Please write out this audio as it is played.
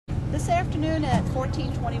This afternoon at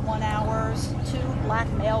 14:21 hours, two black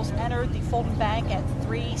males entered the Fulton Bank at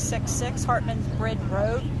 366 Hartman's Bridge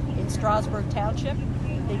Road in Strasburg Township.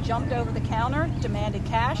 They jumped over the counter, demanded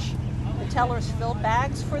cash. The tellers filled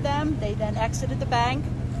bags for them. They then exited the bank,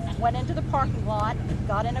 went into the parking lot,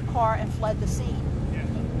 got in a car, and fled the scene.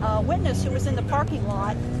 A witness who was in the parking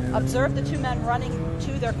lot observed the two men running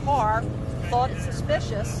to their car, thought it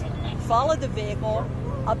suspicious, followed the vehicle,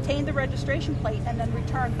 obtained the registration plate, and then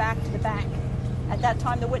returned back to the bank. At that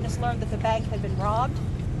time, the witness learned that the bank had been robbed.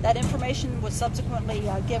 That information was subsequently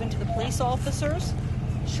given to the police officers.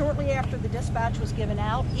 Shortly after the dispatch was given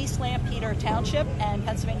out, East Lancaster Township and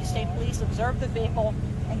Pennsylvania State Police observed the vehicle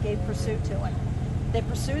and gave pursuit to it. They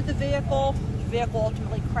pursued the vehicle. The vehicle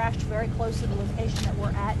ultimately crashed very close to the location that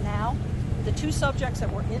we're at now. The two subjects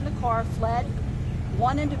that were in the car fled.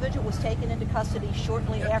 One individual was taken into custody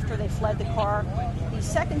shortly after they fled the car. The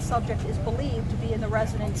second subject is believed to be in the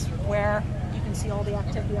residence where you can see all the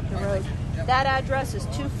activity up the road. That address is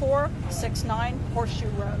 2469 Horseshoe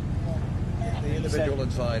Road. The individual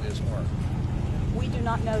inside is marked. We do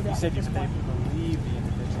not know that. You said you believe the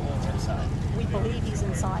individual is inside. We believe he's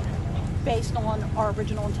inside, based on our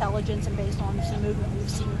original intelligence and based on some movement we've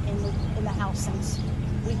seen in the house since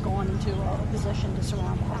we've gone into a position to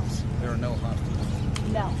surround the house. There are no hostages.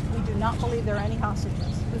 No, we do not believe there are any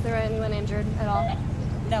hostages. Was there anyone injured at all?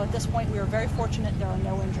 No, at this point we are very fortunate there are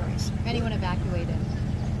no injuries. Anyone evacuated?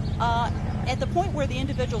 At the point where the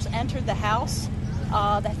individuals entered the house,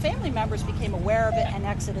 the family members became aware of it and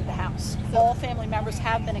exited the house. All family members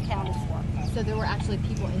have been accounted for. So there were actually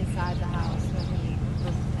people inside the house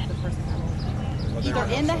when the person got in? Either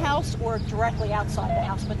in the house or directly outside the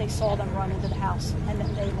house, but they saw them run into the house and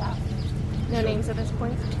then they left. No names at this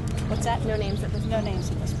point? What's that? No names at this point? No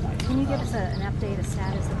names at this point. Can you give us an update, a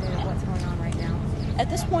status of what's going on right now? At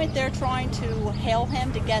this point, they're trying to hail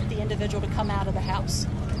him to get the individual to come out of the house.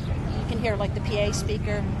 You can hear like the PA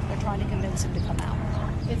speaker. They're trying to convince him to come out.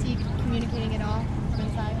 Is he communicating at all from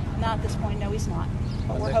inside? Not at this point. No, he's not.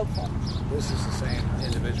 But we're hopeful. This is the same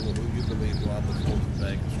individual who you believe robbed the Fulton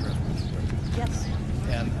Bank in Strasburg Square. Yes.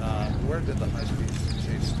 And where did the high-speed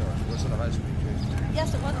chase start? Was it a high-speed chase?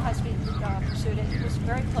 Yes, it was a high-speed pursuit. It was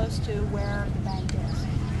very close to where the bank is,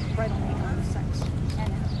 right on 806.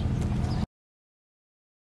 And